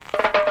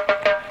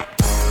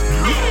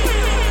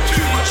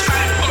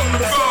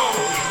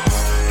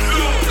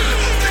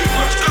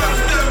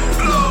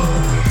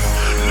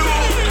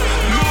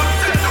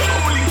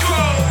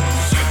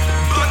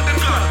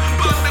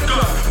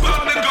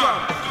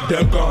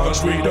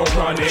guns, we don't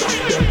run it.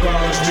 Them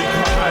guns, we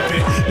can't have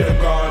it.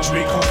 Them guns, we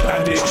can't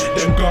stand it.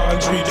 Them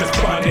guns, we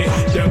just run it.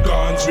 Them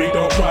guns, we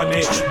don't run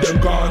it.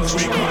 Them guns,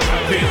 we can't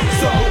have it.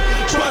 So,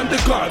 burn the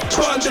gun,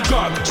 burn the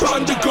gun,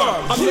 burn the gun.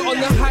 I'm not on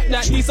the hype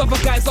like these other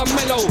guys, I'm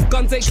mellow.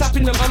 Guns ain't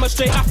clapping them, I'm a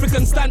straight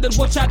African standard.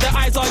 Watch out, their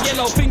eyes are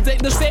yellow. Things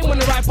ain't the same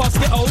when I ride past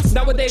ghettos.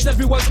 Nowadays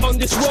everyone's on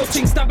this road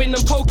thing, stabbing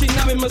and poking,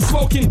 nabbing and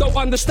smoking. Don't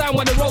understand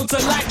why the roads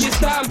are like this,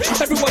 damn.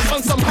 Everyone's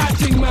on some hype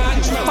thing, man.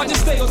 I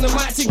just stay on the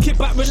mic thing, kick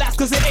back, relax,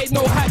 cause it ain't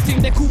no hype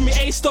thing. They call me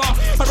A-star,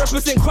 I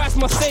represent Christ,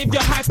 my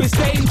saviour. Hype is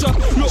danger.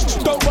 Look,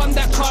 don't run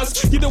that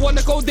cuz you don't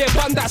wanna go there,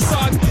 run that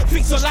son.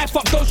 Fix your life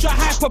up, don't try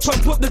hype up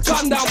and put the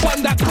gun down,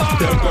 run that car.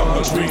 Them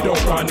guns, we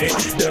don't run it.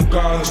 Them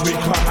guns, we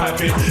can't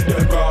have it.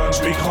 Them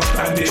guns, we can't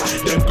stand it.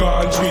 Them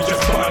guns, we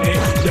just run it.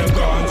 Them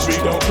guns, we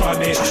don't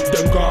run it.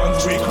 Them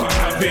guns, we can't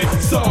have it.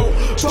 So,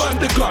 burn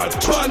the gun,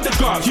 burn the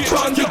gun,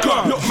 burn the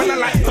gun. Look, man, I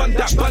like burn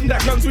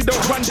that. Guns, we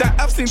don't run that.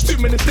 I've seen too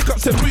many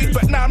stick-ups and read,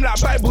 but now I'm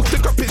like Bible,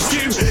 stick up his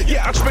shoe.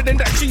 Yeah, I'm spreading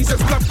that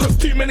Jesus love, cause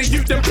too many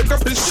youth, them pick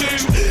up his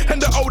shoe.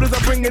 And the olders are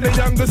bringing the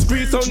youngest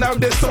greed, so now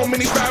there's so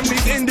many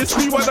families in this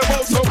street. Why the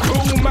world's so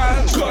cool,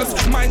 man? Cause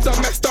minds are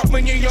messed up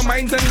when you're your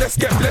minds, and let's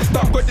get blessed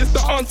up. But it's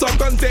the answer,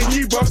 guns ain't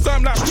you, bruv. So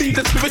I'm like, please,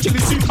 let's spiritually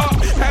suit up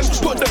and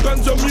put the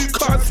guns on mute,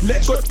 cause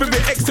let God's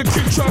spirit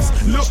execute trust.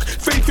 Look,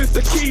 faith is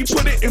the key,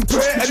 put it in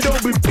prayer and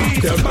don't be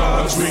peace. Them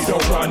guns, we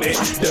don't run it.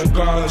 Them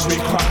guns, we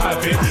can't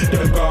have it.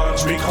 Them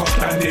guns, we can't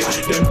stand it.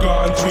 Them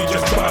guns, we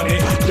just run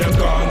it. Them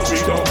guns, we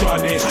don't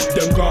run it.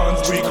 Them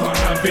guns, we can't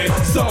have it.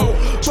 So,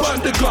 burn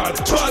the gun,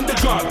 burn the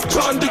gun,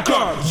 burn the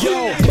gun.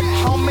 Yo,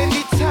 how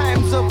many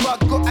times have I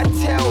gotta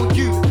tell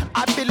you?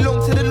 I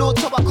belong to the Lord,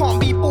 so I can't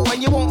be bought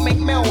and you won't make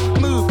mail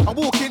move. I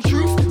walk in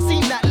truth,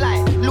 seen that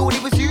light. Lord,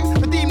 it was you,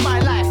 redeemed my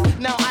life.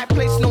 Now I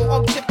place no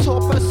object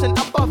or person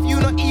above you,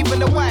 not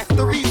even a wife.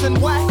 The reason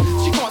why,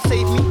 she can't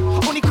save me.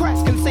 Only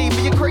Christ can save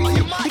me, you're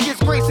crazy. He gives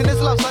grace and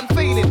his love's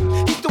unfailing.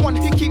 He's the one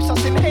who keeps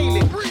us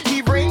inhaling.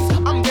 He reigns,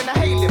 I'm gonna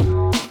hail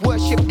him.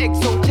 Worship,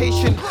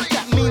 exaltation,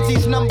 that means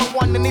he's number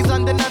one and he's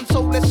under none.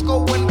 So let's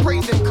go and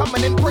praise him, come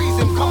on and praise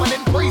him, come on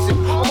and praise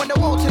him. I want the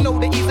world to know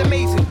that he's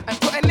amazing and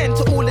put an end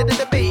to all of the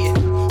debating.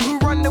 Who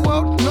run the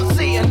world? Not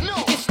Satan.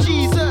 It's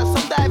Jesus.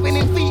 I'm diving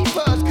in feet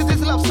first, cause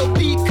his love's so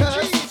deep,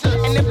 cuz.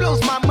 And it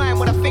blows my mind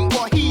when I think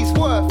what he's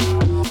worth.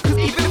 Cause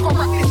even if I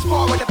rap this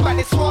far with the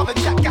baddest suave and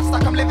jack gas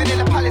like I'm living in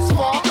a palace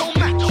far, don't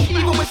match.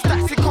 Even with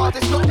stacks and cards,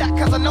 it's not that,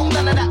 cause I know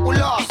none of that will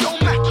last.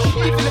 Don't match.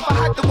 Even if I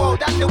had the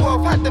world and the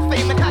wealth, had the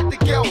fame and had the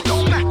girl,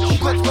 don't match.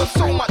 Cause we're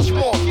so much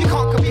more, you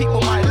can't compete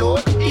with my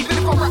Lord. Even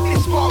if I rap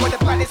this far with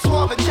the baddest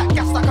suave and jack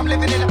gas like I'm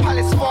living in a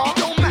palace far,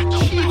 don't match.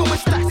 Even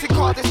with stacks and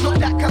cards, it's not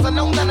that, cause I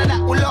know none of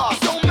that will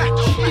last. Don't match.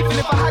 Even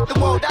if I had the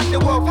world and the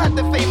wealth, had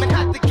the fame and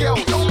had the girl,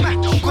 don't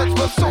match. Cause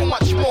we're so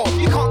much more,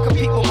 you can't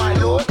compete with my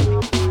Lord.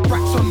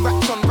 Racks on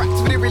racks on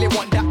racks, really really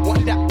want that,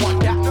 want that,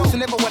 want that. So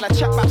never when I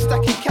chat about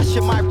stacking cash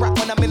in my rap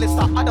when I'm in the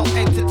start, I don't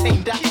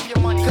entertain that.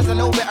 Cause I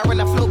know better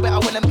and I flow better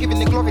when I'm giving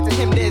the glory to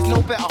him, there's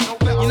no better.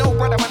 You know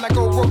brother, when I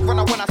go rogue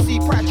runner, when I see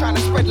pride trying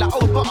to spread like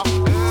old butter.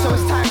 So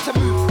it's time to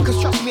move,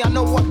 cause trust me I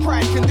know what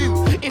pride can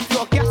do. If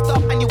you're gassed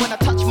up and you wanna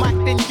touch mic,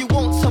 then you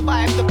won't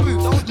survive the booth.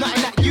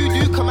 Nothing that you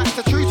do, come out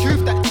the true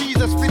truth that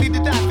Jesus really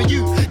did die for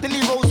you. Then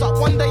he rose up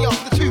one day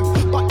after two,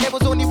 but there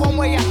was only one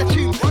way out the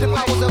tomb. The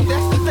powers of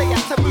death, they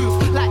had to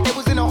move, like they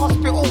was in a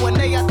hospital when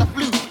they had the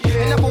flu.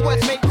 In other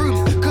words, make room,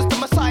 cause the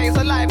Messiah is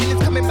alive and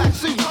he's coming back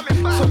soon.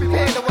 So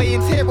prepare the way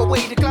and tear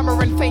away the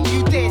glamour and fame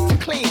you dare to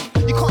claim.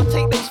 You can't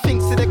take those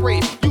things to the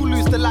grave, you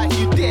lose the life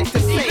you dare to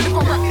save. Even if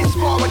I rap this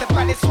far with the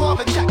baddest suave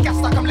and jack gas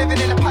like I'm living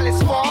in a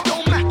palace far,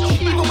 don't match.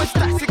 Even with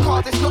stacks and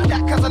cards, it's not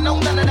that, cause I know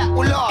none of that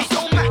will last.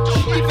 Don't match.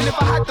 Even if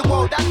I had the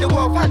world and the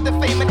wealth, had the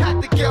fame and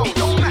had the girl,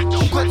 don't match.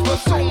 Cause we're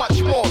so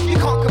much more, you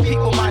can't compete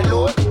with my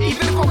Lord.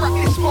 Even if I rap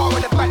this far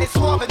with the baddest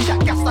suave and jack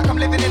gas like I'm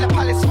living in a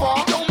palace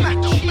far, don't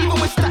match. Even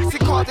with stacks and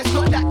cards, it's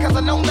not that, cause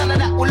I know none of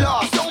that will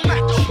last. Don't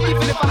match.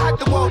 Even if I had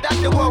the world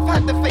and the wealth,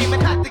 had the fame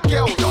and had the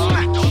girl, don't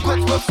match.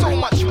 Cause we're so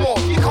much more,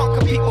 you can't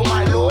compete with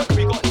my Lord.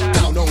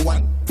 Now no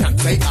one can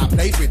say I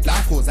played with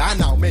life, cause I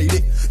now made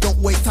it. Don't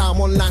waste time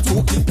online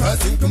talking,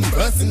 person,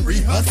 conversing,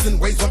 rehearsing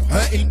ways of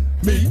hurting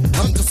me.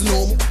 I'm just a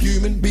normal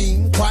human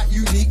being, quite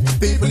unique,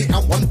 fearfully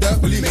and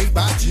wonderfully made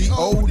by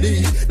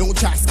G.O.D. Don't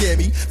try to scare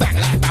me, back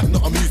like I'm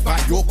not amused by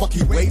your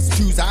cocky ways.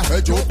 Choose, I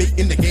heard you're big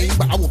in the game,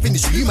 but I will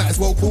finish you, might as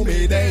well call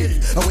me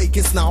Dave.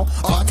 Awakens now,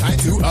 our time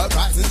to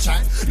arise and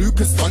shine.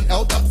 Lucas, Son,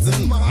 L-Dubs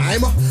and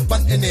Mime,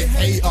 fun in it,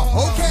 hater,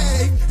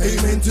 okay.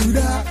 Amen to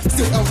that,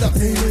 still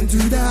L-Dubs, amen to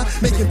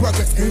that. Making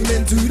progress,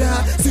 amen to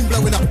that. Soon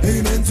blowing up,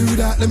 amen to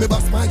that. Let me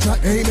bust my track,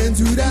 amen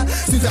to that.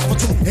 Since I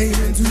was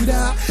amen to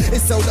that.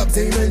 It's L-Dubs,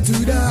 amen to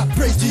that.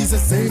 Praise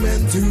Jesus,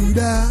 amen to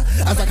that.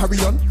 As I carry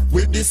on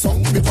with this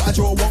song, before I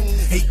draw one,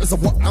 haters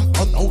of what I'm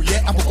on, oh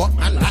yeah, I forgot,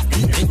 man, like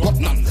me ain't got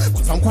none.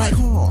 Cause I'm quite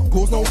calm,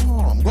 cause no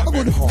harm. Got a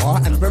good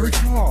heart and very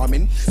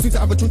charming. Since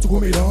I have a tune to call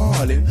me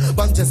darling.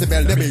 Bunch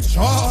Jezebel, let me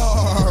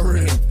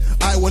charring.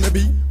 I wanna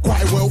be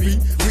quite wealthy,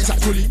 rich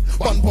actually,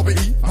 bun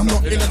poverty. I'm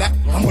not into that,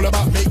 I'm all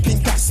about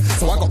making cash.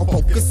 So I gotta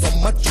focus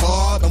on my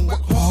job and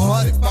work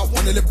hard if I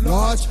wanna live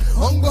large.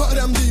 On God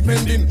I'm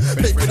depending,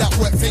 pay for that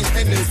work ain't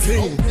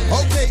anything.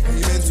 Okay,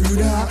 amen to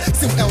that,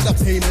 still held up,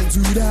 amen to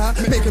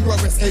that. Making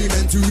progress,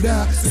 amen to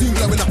that. Still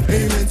blowing up,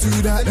 amen to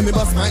that. Let me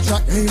bust my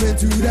track, amen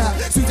to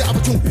that. Soon to have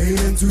a tune,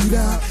 amen to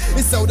that.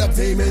 It's held up,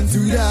 amen to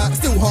that.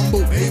 Still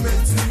humble,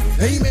 amen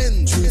to,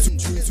 amen to.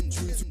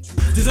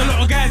 There's a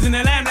lot of guys in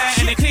the limelight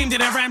and they claim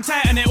that they rhyme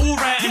tight and they're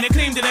alright, and they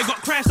claim that they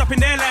got crashed up in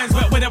their lines,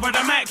 but when they're on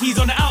the mic, he's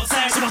on the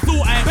outside. So I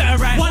thought I better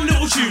write one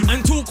little tune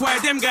and talk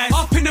quiet them guys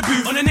up in the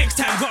booth. On the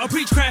next time, gotta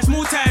preach Christ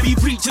more time. Be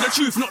preaching the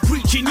truth, not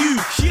preaching you.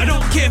 I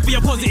don't care for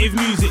your positive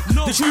music.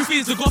 The truth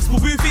is the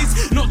gospel booth is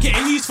not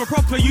getting used for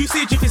proper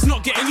usage. If it's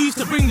not getting used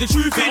to bring the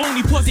truth in,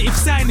 only positive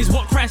sign is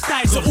what Christ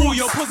died. So all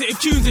your positive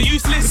tunes are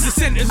useless. If the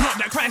center's not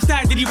that Christ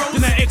died, did he rose?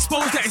 Then I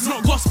expose that it's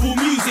not gospel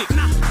music.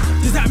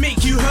 Does that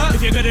make you hurt?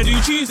 If you're gonna do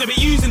tunes that be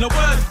using the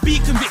word, be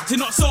convicted,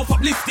 not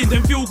self-uplifting.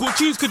 Then feel good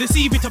tunes could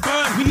deceive it to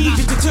burn. We need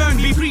you to turn,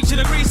 be preaching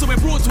the grace, so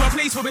we're brought to a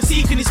place where we're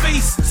seeking his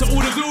face. So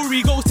all the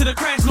glory goes to the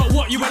Christ, not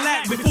what you were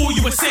like before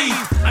you were saved.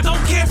 I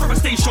don't care for a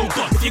stage show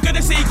God, if you're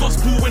gonna say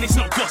gospel when it's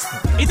not gospel.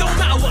 It don't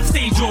matter what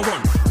stage you're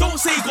on, don't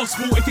say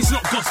gospel if it's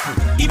not gospel.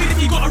 Even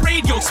if you got a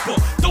radio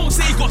spot, don't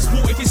say gospel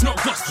if it's not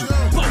gospel.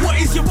 But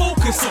what is your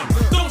focus on?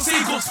 Don't say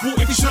gospel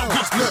if it's not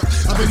gospel. Look,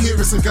 I've been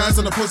hearing some guys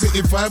on a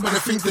positive vibe, but they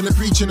think that they're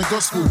preaching the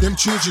gospel. Them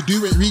tunes you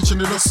do ain't reaching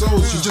the lost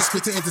souls. You just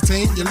fit to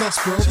entertain, you're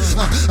lost, bro.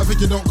 I think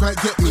you don't quite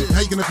get me.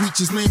 How you gonna preach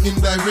his name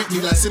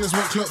indirectly? Like sinners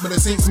won't clock, but the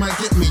saints might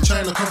get me.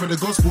 Trying to cover the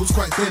gospel's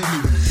quite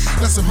deadly.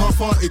 That's some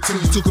half-hearted thing.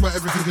 You talk about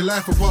everything in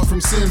life apart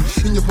from sin.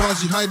 In your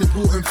bars you hide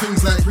important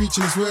things like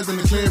preaching his word and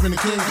declaring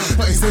the king.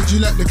 But instead you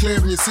like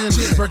declaring your sin.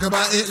 Brag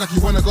about it like you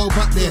wanna go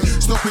back there.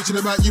 Stop preaching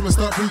about you and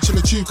start preaching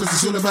the truth, cause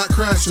it's all about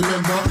Christ,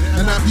 remember?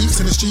 And our beats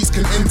in the streets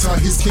can enter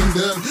his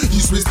kingdom.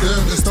 Use wisdom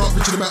and start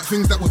preaching about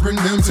things that will bring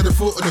them to the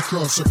foot of the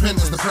cross.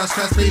 Repentance, the price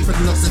Christ paid for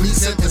the lost, and he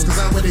sent us, cause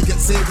I'm where they get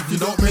saved if you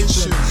don't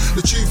mention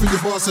the truth in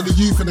your bars, so the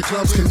youth and the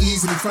clubs can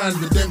easily find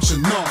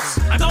redemption. Nos.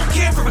 I don't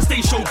care for a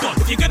stage show God,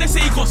 if you're gonna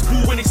say gospel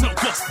when it's not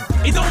gospel.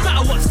 It don't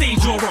matter what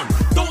stage you're on,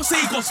 don't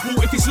say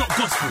gospel if it's not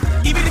gospel.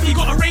 Even if you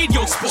got a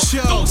radio spot,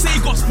 don't say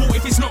gospel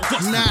if it's not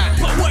gospel.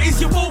 But what is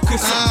your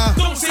focus on?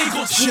 Don't say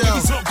gospel if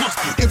it's not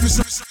gospel. If it's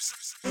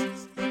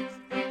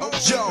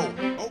Yo,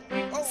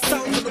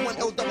 sounds of the one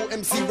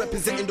LMC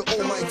representing the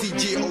almighty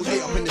G.O.D.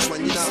 up in this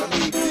one, you know what I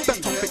mean?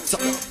 Best topics up,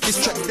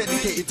 this track's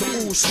dedicated to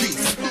all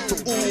streets, to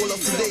all of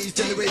today's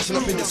generation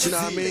up in this, you know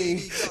what I mean?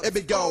 Here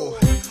we go,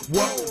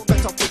 what?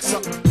 Better fix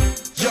up,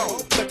 yo,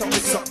 better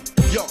fix up,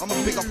 yo, I'ma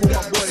pick up all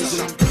my boys,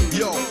 you know?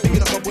 Yo,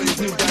 picking up my boys,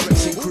 new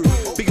direction crew,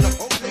 picking up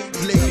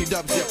Lady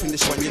Dubs up in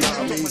this one, you know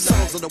what I mean?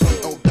 Sounds of the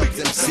one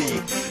LMC,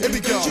 here we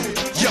go,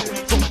 yo,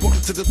 from bottom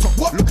to the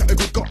top, look at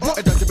every got,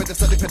 it does better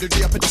study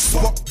pedal up in the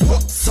spot.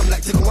 What? Some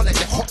like to go on like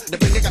they're hot. The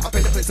bring nigga up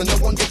in the place and no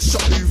one gets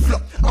shot. You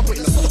flop. I'm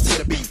putting a stop to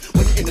the beat.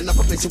 When you're in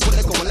another place, you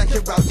wanna go on like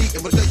you're rowdy.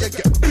 And when you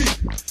get beat,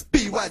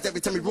 be wise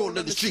every time you roll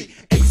on the street.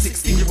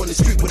 816, you're on the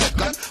street with a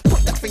gun.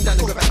 Put that thing down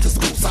and go back to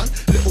school, son.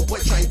 Little boy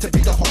trying to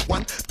be the hot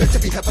one. Better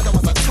be heaven,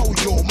 as I told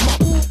your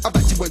mum. I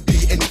bet you won't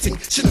be anything.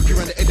 She look you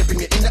around the end and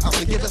bring it in the house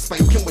and give a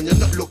spanking when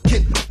you're not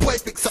looking. Boy,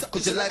 fix up,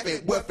 cause your life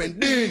ain't worth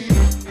ending.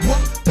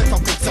 What?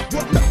 Better fix up.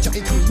 What? Back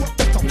chatting crew. What?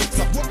 Better fix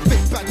up. What?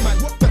 Big bad man.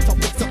 What? Better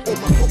fix up. Oh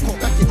my God, come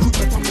back in crew.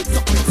 Better fix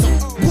up. Fix up.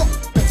 What?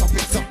 Better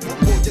fix up.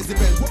 Oh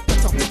Jezebel. What?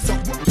 Better fix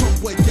up. What?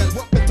 Tomboy girl.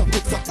 What? Better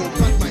fix up. Oh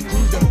bad man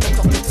crew. Them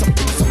better fix up.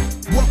 Fix up.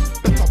 What?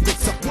 Better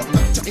fix up. What?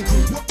 Back chatting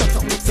crew. What?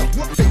 Better fix up.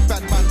 What? Big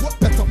bad man. What?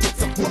 Better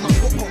fix up. Oh my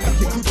God, come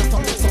back in crew. Better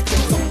fix up.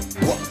 Fix up.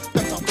 What?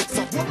 Better fix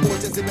up. What? Oh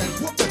Jezebel.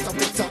 What? Better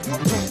fix up. What?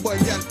 Tomboy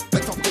girl.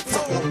 Better fix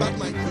up. Oh bad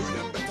man crew.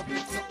 Them better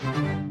fix up.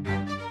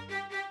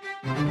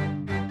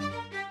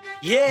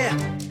 Yeah.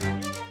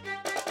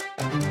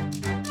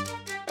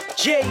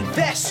 J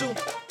Vessel.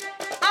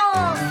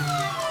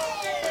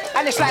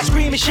 And it's like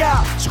scream and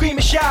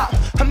shout.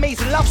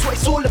 Amazing love's what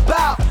it's all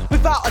about.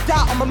 Without a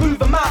doubt, I'ma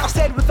move 'em out. I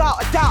said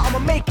without a doubt, I'ma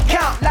make it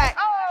count. Like,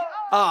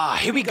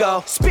 here we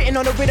go. Spitting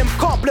on the rhythm,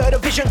 can't blur the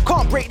vision,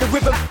 can't break the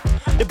rhythm.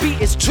 The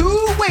beat is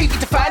too wavy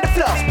to find the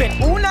flow.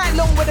 Spent all night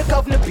long with the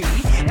governor be.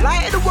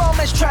 Light of the world,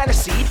 man's trying to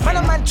see. Man,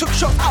 a man took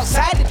shots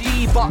outside the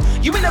D, but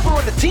you were never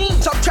on the team.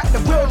 Subtract the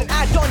world and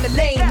add on the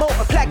lane.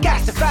 Multiply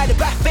gas divided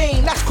by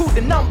fame. That's called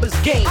the numbers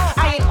game.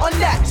 I ain't on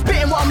that.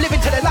 Spitting what I'm living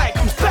till the light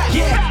comes back.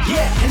 Yeah,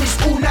 and it's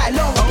all night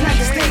long. I plan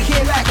to stay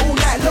here like all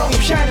night long.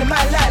 I'm shining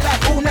my light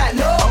like all night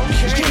long.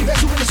 It's J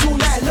Vessel when it's all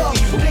night long.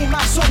 Play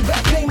my song,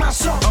 better play my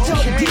song. Tell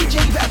the DJ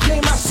better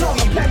play my song.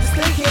 I plan to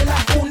stay here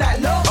like all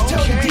night long.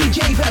 Tell the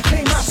DJ better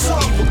play my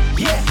song.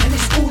 Yeah, and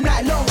it's all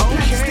night long. I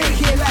plan to stay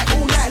here like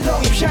all night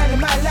long. I'm shining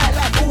my light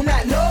like all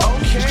night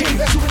long. It's J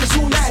Vessel when it's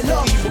all night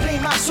long. Play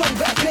my song,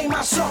 better play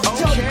my song.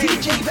 Tell the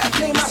DJ better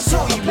play my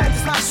song. I plan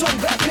to my song,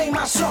 better play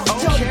my song.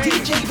 Tell the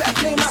DJ better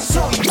play my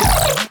song.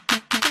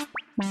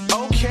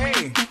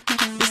 Okay,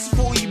 this is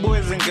for all you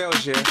boys and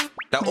girls, yeah,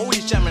 that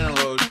always jamming on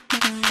the road,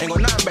 ain't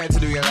got nothing better to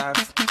do in your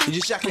life. You're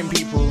just shacking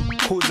people,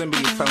 causing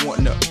beef and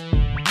whatnot.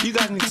 You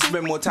guys need to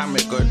spend more time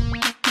with God.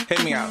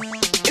 Hear me out.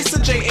 It's the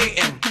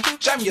JAM.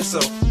 Jam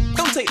yourself.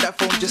 Don't take that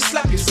phone, just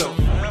slap yourself.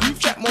 You've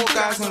jacked more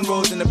guys on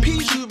roads than the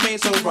peas you've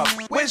made so rough.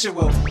 Where's your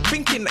wealth?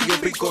 Thinking that you're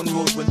big on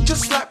roads when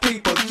just like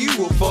paper you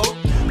will fall.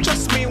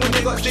 Trust me, when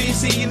you got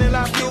JC in the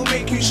life, it'll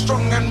make you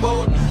strong and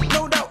bold.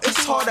 No doubt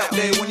it's hard out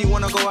there when you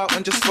wanna go out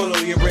and just follow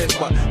your bread,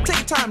 but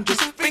take time,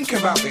 just think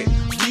about it.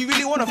 Do you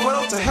really wanna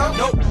follow to help?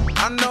 Nope.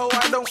 I know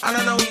I don't, and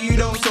I know you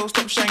don't, so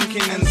stop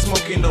shanking and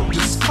smoking up.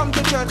 Just come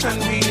to church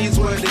and read his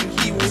word and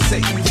he will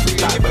set you free.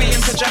 Like if you're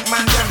into Jack,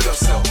 man, jam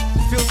yourself.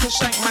 Feel to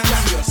shank, man,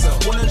 jam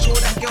yourself. Wanna draw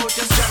that girl,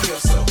 just jam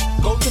yourself.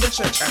 Go to the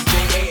church and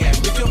JAM.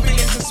 If you're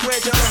feeling to swear,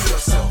 just jam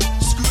yourself.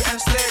 Screw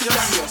and slare, just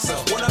jam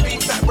yourself. Wanna be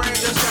fat brain,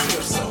 just jam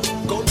yourself.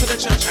 Go to the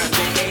church and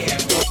JAM.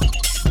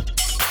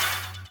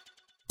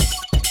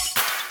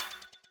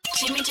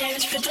 Jimmy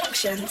James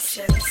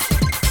Productions.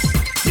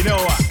 You know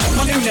what?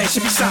 My new name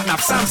should be Sat-Nav,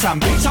 Sam,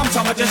 Big Tom,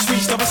 I just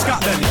reached over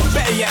Scotland.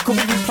 Better yet, could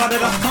be with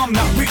Plodder.com.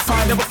 That route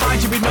finder will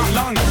find you with not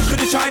long.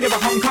 Could've tried it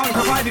with Hong Kong,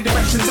 provided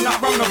directions are not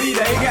wrong, I'll be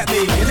there, you get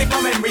me. And if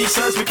my memory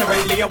serves me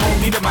correctly, I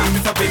won't need a map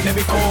if I've been there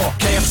before.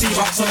 KFC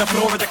box on the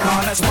floor of the car,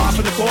 that's part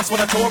of the course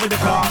when I tour in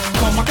the car.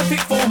 Come, I can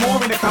fit 4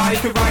 more in the car, you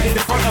can ride in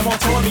the front, the more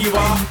taller you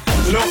are.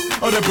 Look,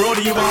 or the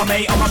broader you are,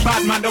 mate, I'm a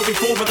bad man, don't be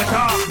fooled with the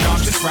car. No,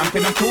 I'm just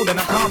ramping, I'm cool and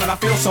I'm calm, and I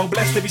feel so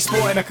blessed to be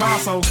sporting a car,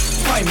 so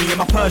find me in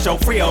my Peugeot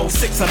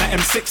 306 on the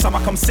M6, I'ma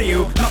come see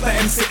you. Not the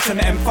M6 and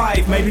the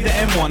M5, maybe the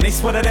M1,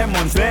 it's one of them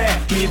ones there.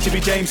 Me and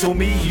Jimmy James will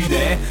meet you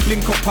there.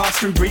 Link up, pass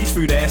through, breeze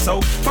through there.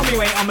 So from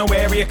you ain't on no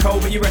area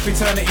code, but you rep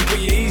eternity, put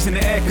your ease in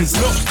the air. Cause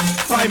look,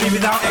 find me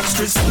without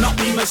extras. Not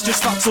Beamers,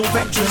 just Vauxhall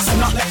Vectras.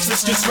 Not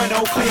Lexus, just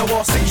Renault, Clio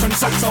or Citroen,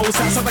 Saxos.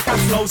 That's how the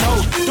cash flows,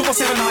 oh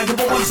 779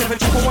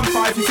 117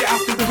 115 if you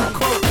after the hook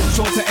quote.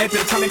 Short to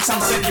edit, tell him Sam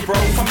said you bro.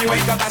 From you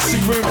ain't got that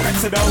Subaru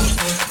Exodo.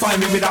 Find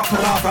me without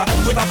palaver,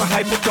 without the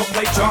hype of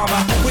late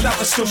drama, without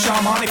the stush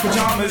Armani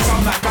pajamas.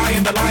 I'm that guy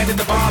in the line in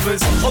the barbers,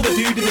 or the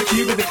dude in the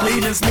queue with the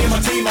cleaners. Me and my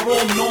team are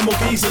all normal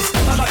geezers,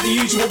 unlike the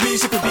usual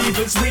musical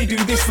divas. We do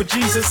this for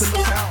Jesus and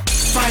look out.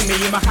 Find me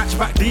in my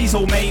hatchback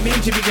diesel, mate. Me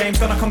and Jimmy James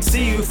gonna come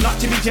see you. If not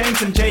Jimmy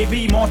James and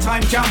JB, more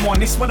time jam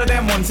one. It's one of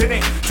them ones,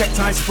 innit? Tech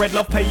time, spread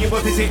love, pay you a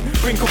visit.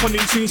 Bring up a new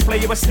tunes, play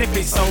you a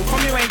snippet. So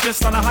from you ain't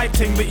just on a hype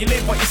thing, but you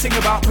live what you sing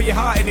about, put your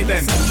heart in it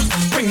then.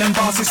 Bring them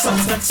bars with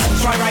substance.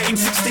 Try writing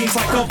 16s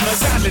like governors.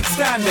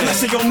 Standard. Let's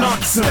see your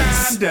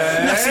nonsense.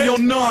 Let's see your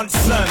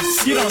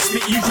nonsense. You don't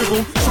spit, you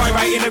dribble. Try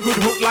writing a good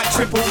hook like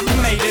triple.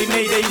 Mayday,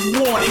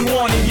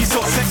 warning. You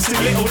sort sex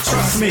too little,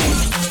 trust me.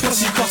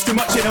 Plus you cost too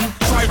much in them.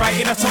 Try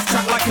writing a tough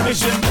track like a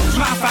mission.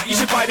 Matter of fact, you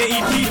should buy the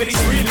EP, but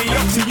it's really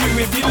up to you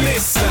if you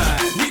listen.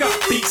 You got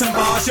beats and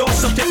bars, your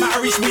subject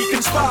matter is weak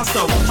and sparse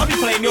though. I'll be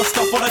playing your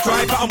stuff on a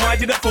drive, but I'm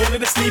riding it,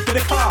 falling asleep in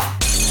the car.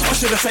 Or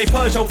should I say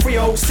Peugeot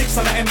 306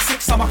 on the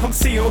M6, I'ma come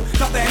see you.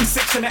 Not the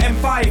M6 and the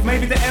M5,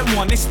 maybe the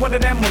M1, it's one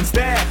of them ones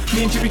there.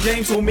 Me and Jimmy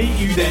James will meet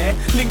you there.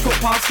 Link up,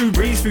 pass through,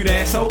 breeze through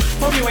there. So,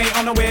 hope you ain't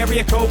on no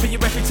area code, but you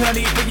rep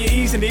eternity, put your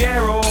ease in the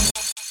air or...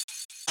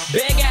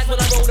 Big ass when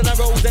I roll and I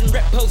roll and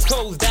rep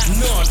postcodes, that's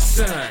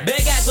nonsense.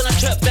 Big ass when I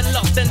chirp and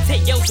lost and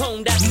take your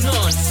tone, that's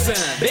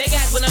nonsense. Big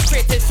ass when I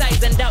criticize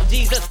and doubt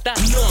Jesus,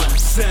 that's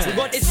nonsense.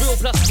 God is real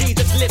plus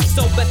Jesus lives,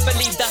 so best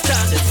believe that's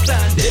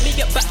standard. Let me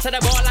get back to the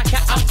bar like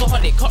an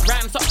alcoholic. Hot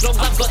rhymes, hot flows,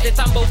 I've got this,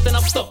 I'm boasting,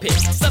 I'll stop it.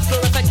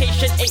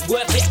 Self-glorification ain't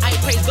worth it. I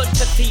praise God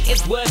cause he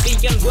is worthy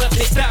and worth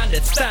it.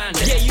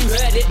 Standard. Yeah, you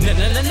heard it. No.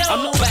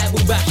 I'm not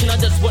Bible bashing, I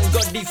just want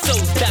God these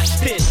souls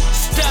dashed in.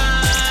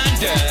 Standard.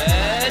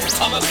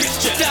 I'm a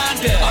Christian.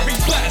 Standard. I read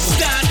class.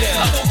 Standard.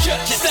 I go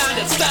church.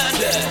 Standard.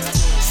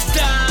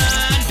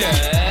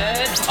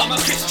 I'm a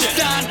Christian.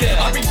 Standard.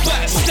 I read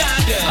class.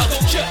 Standard. I go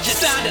church.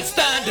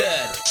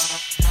 Standard.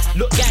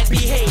 Look guys,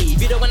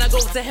 behave. You don't wanna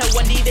go to hell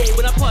one day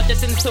when I part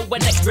just into a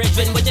next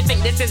brethren. What you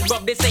think this is,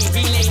 Rob? This ain't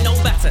relay, no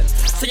baton.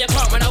 So you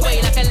can't run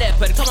away like a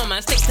leopard. Come on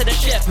man, stick to the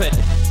shepherd.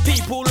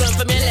 People learn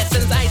from your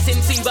lessons. I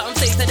sin too, but I'm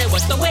saying today,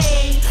 what's the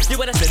way?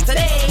 You wanna sin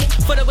today?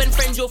 Following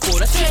friends, you'll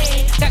fall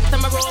astray. Gangsta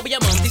my raw, but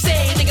your mum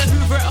say. Nigga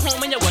Hoover at home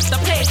and you watch the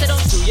place. I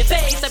don't screw your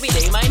face every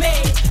day, my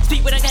mate.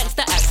 Speak with a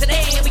gangster accent,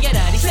 what your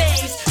daddy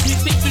says. You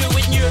speak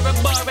fluent, you're a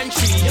bar and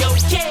tree,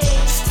 okay?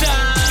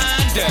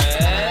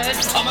 Standard.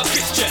 I'm a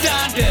Christian.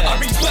 Standard. I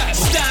read class.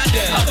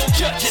 Standard. I go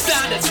church.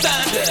 Standard.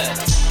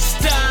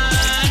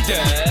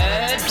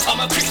 I'm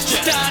a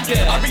Christian.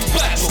 Standard. I read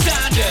class.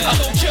 Standard. I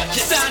go church.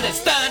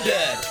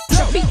 Standard.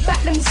 Beat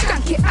back, let me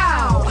skank it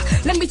out.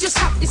 Let me just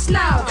have this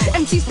now.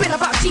 MC's been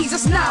about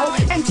Jesus now.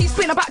 MC's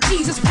been about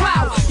Jesus,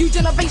 wow. New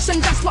generation,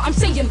 that's what I'm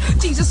saying.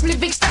 Jesus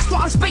lyrics, that's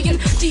what I'm spraying.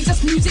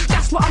 Jesus music,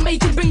 that's what I'm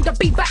making. Bring the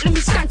beat back, let me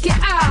skank it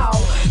out.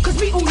 Cause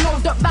we all know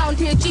that round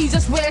here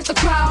Jesus wears the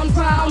crown.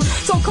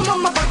 So come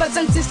on my brothers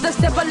and sisters,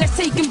 devil, let's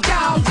take him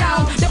down.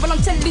 Devil,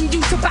 I'm telling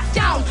you to back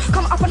down.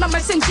 Come up and I'ma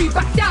send you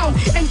back down.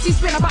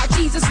 MC's been about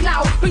Jesus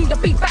now. Bring the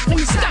beat back, let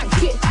me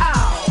skank it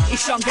out.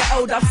 It's young, get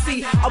old, I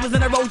see. I was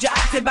in a road, you're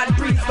acting bad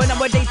brief. But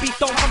nowadays beef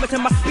don't come into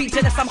my speech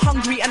unless I'm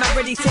hungry and I'm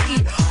ready to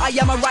eat. I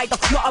am a rider,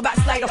 not a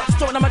backslider.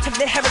 Storing on my check,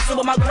 the heritage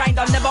on my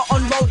grinder. Never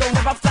on road, don't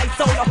never fly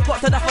solo.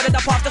 Got to the front of the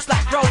path just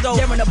like bro though.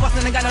 Yeah, when I bust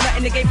and I got no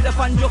nothing, they gave me the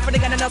fun. You're for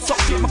the gun and I'll talk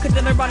shit, my kids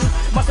in the run.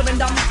 Muscle and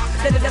dumb.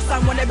 Dead of the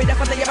sun, wanna be the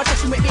fun, they ever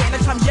touch with me in the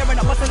chum. Yeah, when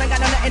I bust and I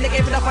got no nothing, they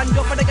gave me the fun.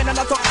 You're for the gun and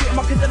I'll talk shit,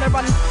 my kids in the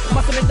run.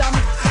 Muscle and dumb.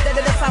 Dead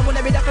of the sun,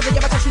 wanna be the fun, they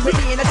ever touch with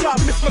me in the chum.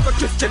 Miss Mother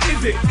Christian,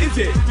 is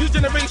it? New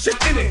generation,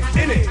 in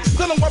it.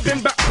 Don't know I've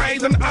been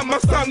baptized and I'm a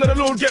son of the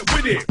Lord, get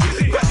with it.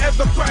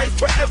 Forever Christ,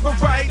 forever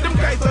right. Them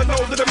guys don't know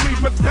that the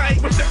movement's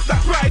tight. But that's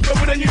that right, but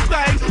with a new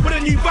style, with a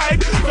new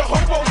vibe. The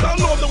whole world don't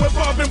know that we're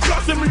bombing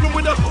plus and moving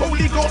with the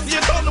Holy Ghost. You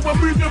don't know we're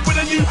moving with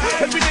a new.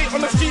 Every day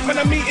on the street when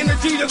I'm meeting the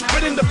Jesus,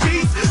 spreading the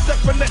peace.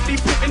 Definitely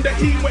putting the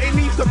heat where it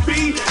needs to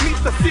be,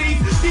 needs to see.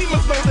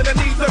 Demons know that I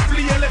need to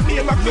flee and let me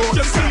and my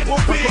Christian people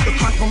be. I've got the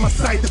plan on my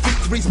side, the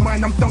victory's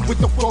mine. I'm done with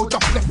the road,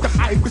 I've left the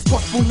hype. It's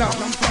gospel now,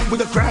 I'm done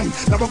with the grind.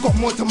 Now I've got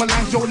more to my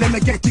line, yo, let me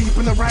get deep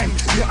in the rhyme.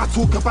 Yeah, I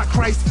talk about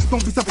Christ,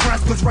 don't be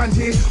surprised, cause round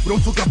here we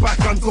don't talk about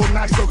guns or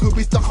knives. So who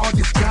is the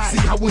hardest guy?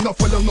 See how we not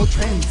follow no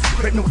trends,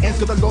 break no ends,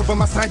 got the love on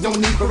my side, don't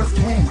need for us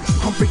can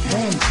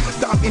comprehend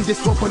that I'm in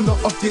this world but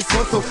not of this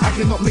world, so I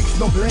cannot mix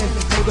no blend.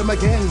 Tell them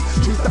again,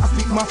 truth that I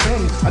speak my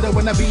friend, I don't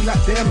wanna be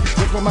like them.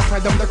 Just on my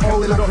side, I'm the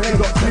crowd and I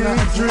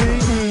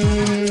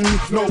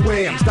No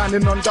way, I'm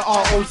standing on the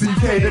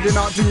R-O-C-K. Letting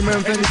out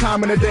demons any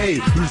time of the day.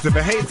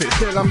 Lucifer hates it,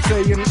 still I'm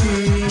saying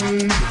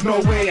no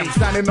way, I'm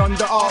standing on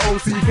the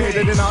R-O-C-K.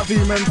 Letting out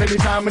demons any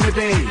time of the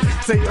day.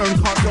 Satan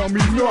can't tell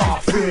me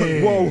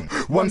nothing. Whoa,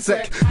 one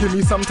sec, give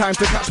me some time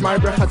to catch my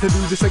breath. Had to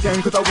do this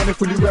again cause I want it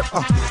fully rep.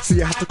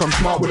 See I have to come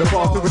smart with a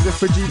bar. Doing this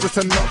for Jesus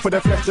and not for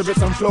the flesh. There is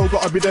some flow,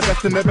 gotta be the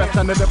best and the best.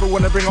 And I never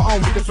wanna bring it on,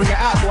 we can swing it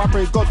out. So I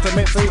praise God to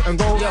make Satan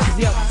go. Yo,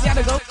 see how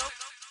they go?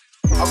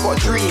 I've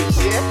got dreams,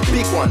 yeah,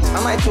 big ones.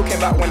 Am I talking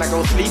about when I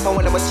go sleep? I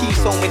want to achieve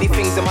so many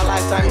things in my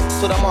lifetime.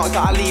 So the mark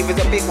that I leave is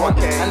a big one,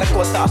 and the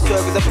course that I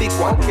serve is a big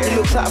one. He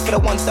looks out for the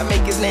ones that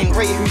make his name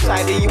great. Whose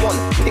side do you want?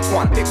 Pick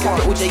one.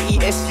 Capital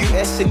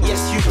J-E-S-U-S, and yes,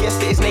 you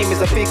guessed it, his name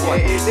is a big one.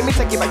 Let me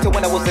take you back to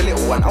when I was a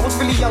little one. I was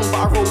really young,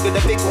 but I rolled with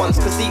the big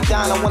ones, cause deep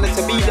down I wanted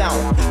to be down.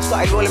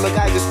 Started rolling with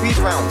guys with squeeze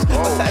rounds.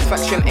 My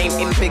satisfaction ain't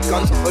in big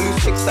guns, or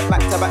loose chicks that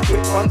back to back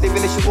quick ones. Even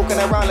if she's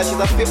walking around like she's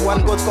a fit one,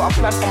 God's got a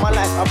plan for my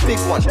life, a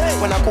big one.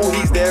 When I call,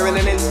 he's there in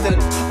an instant.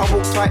 I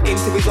walked right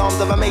into his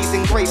arms of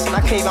amazing grace, and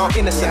I came out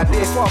innocent.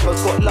 His father's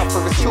got love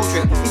for his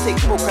children. He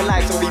takes broken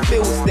lives and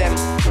rebuilds them.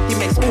 He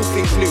makes all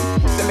things new.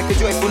 So make a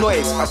joyful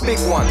noise, a big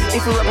one.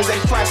 If you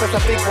represent Christ, that's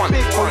a big one.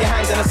 Hold your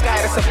hands in the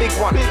sky, that's a big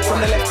one. From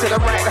the left to the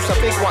right, that's a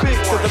big one.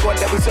 Cause the God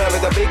that we serve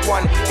is a big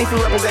one. If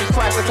you represent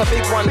Christ, that's a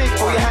big one.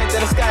 Hold your hands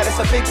in the sky, that's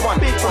a big one.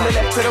 From the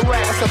left to the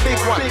right, that's a big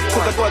one.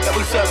 Cause the God that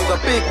we serve is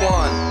a big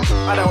one.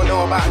 I don't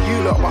know about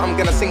you lot, but I'm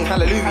gonna sing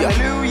hallelujah.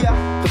 Hallelujah.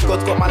 Cause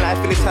God's got my life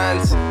in his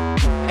hands,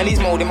 and he's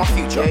molding my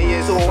future.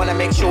 So I wanna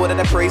make sure that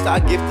the praise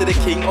that I give to the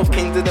King of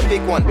Kings is the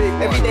big one.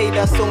 Every day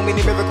there's so many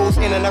miracles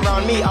in and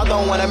around me, I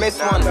don't wanna miss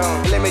one.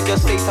 Let me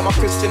just say to my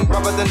Christian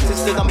brothers and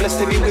sisters, I'm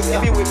blessed to be with you.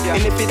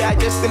 And if you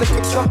digest in the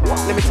scripture,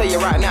 let me tell you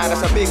right now,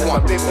 that's a big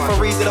one. If I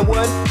read the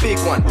word, big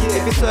one.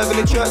 If you're serving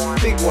in church,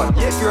 big one.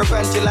 If you're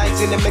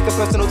evangelizing and make a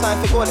personal time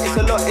for God, it's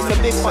a lot, it's a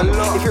big one.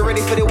 If you're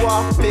ready for the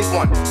war, big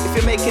one. If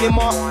you're making him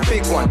mark,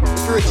 big one.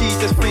 If you're a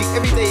Jesus freak,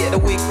 every day of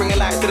the week, bring a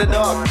light to the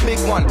dark, big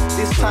one.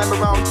 This time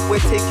around,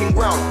 we're taking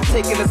ground,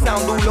 taking the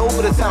sound all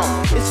over the town.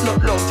 It's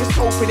not long, just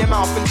open your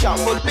mouth and shout.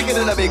 God's bigger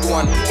than a big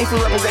one. If you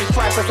represent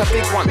Christ, that's a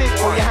big one.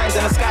 Hold your hands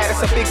in the sky,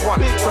 that's a big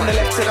one. From the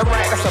left to the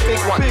right, that's a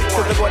big one.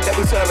 Cause the God that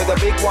we serve is a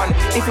big one.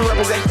 If you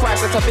represent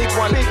Christ, that's a big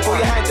one. Hold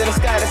your hands in the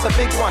sky, that's a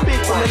big one.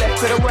 From the left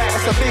to the right,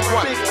 that's a big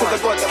one. Cause the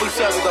God that we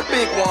serve is a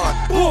big one.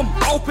 Boom,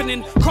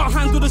 opening, can't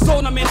handle the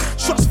zone I'm in.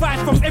 Shots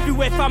fired from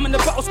everywhere, fam, and the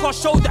battle scar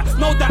showed that.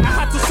 Know that I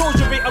had to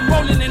soldier it, I'm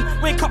rolling in.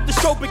 Wake up, the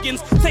show begins.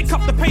 Take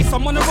up the pace,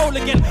 I'm on a roll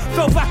again.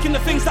 Fell back in the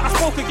things that I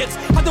spoke against.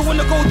 I don't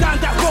wanna go down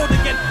that road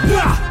again.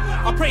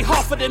 Nah, I pray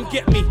half of them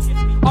get me.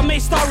 I may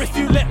star if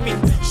you let me.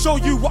 Show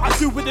you what I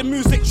do with the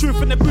music,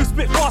 truth and the boost,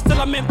 spit fast till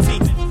I'm empty.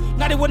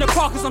 Now they wanna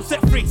park cause I'm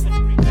set free.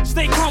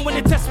 Stay calm when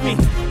they test me.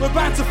 We're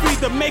bound to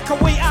freedom, make our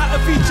way out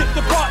of Egypt,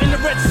 depart in the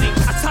Red Sea.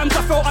 At times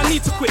I felt I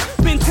need to quit.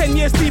 Been 10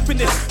 years deep in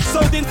this.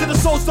 Sowed into the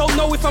souls, don't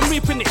know if I'm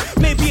reaping it.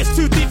 Maybe it's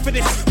too deep for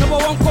this. No,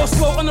 I won't go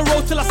slow on the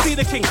road till I see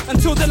the king.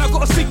 Until then I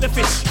gotta sink the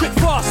fish. Quick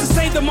fast to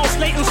say the most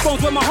latent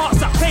stones where my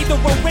heart's at. Play the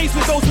role, raised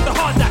with those with the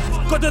heart that.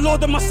 Got the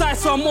Lord on my side,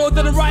 so I'm more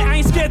than the right. I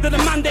ain't scared of the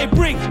man they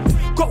bring.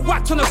 Got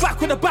whacked on the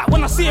back with a bat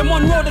when I see him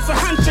on road, it's a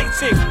handshake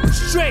thing.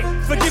 Straight,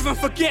 forgive and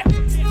forget.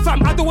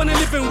 Fam, I don't wanna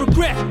live in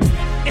regret.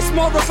 It's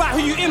more about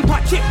who you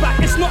impact, kick back.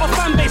 It's not a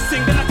fan base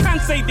thing, then I can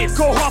say this.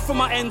 Go hard for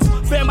my ends.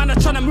 Bear man are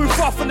trying to move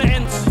far from the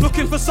ends.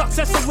 Looking for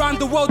success around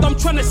the world, I'm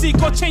trying to see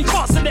God change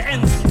hearts in the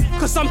ends.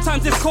 Cause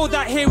sometimes it's cold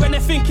out here and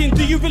they're thinking,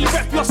 do you really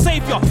rep your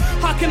saviour?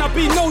 How can I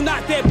be known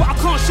out there, but I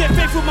can't share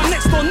faith with my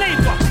next door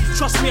neighbour?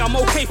 Trust me, I'm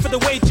okay for the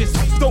wages.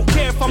 Don't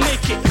care if I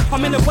make it.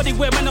 I'm in a body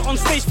where men are on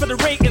stage for the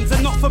ratings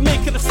and not for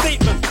making a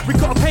statement. We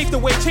gotta pave the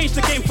way, change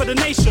the game for the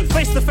nation.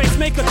 Face to face,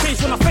 make a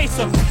change when I face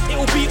him. It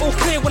will be all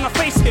clear when I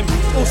face him.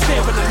 All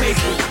stare when I make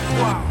him.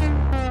 Wow.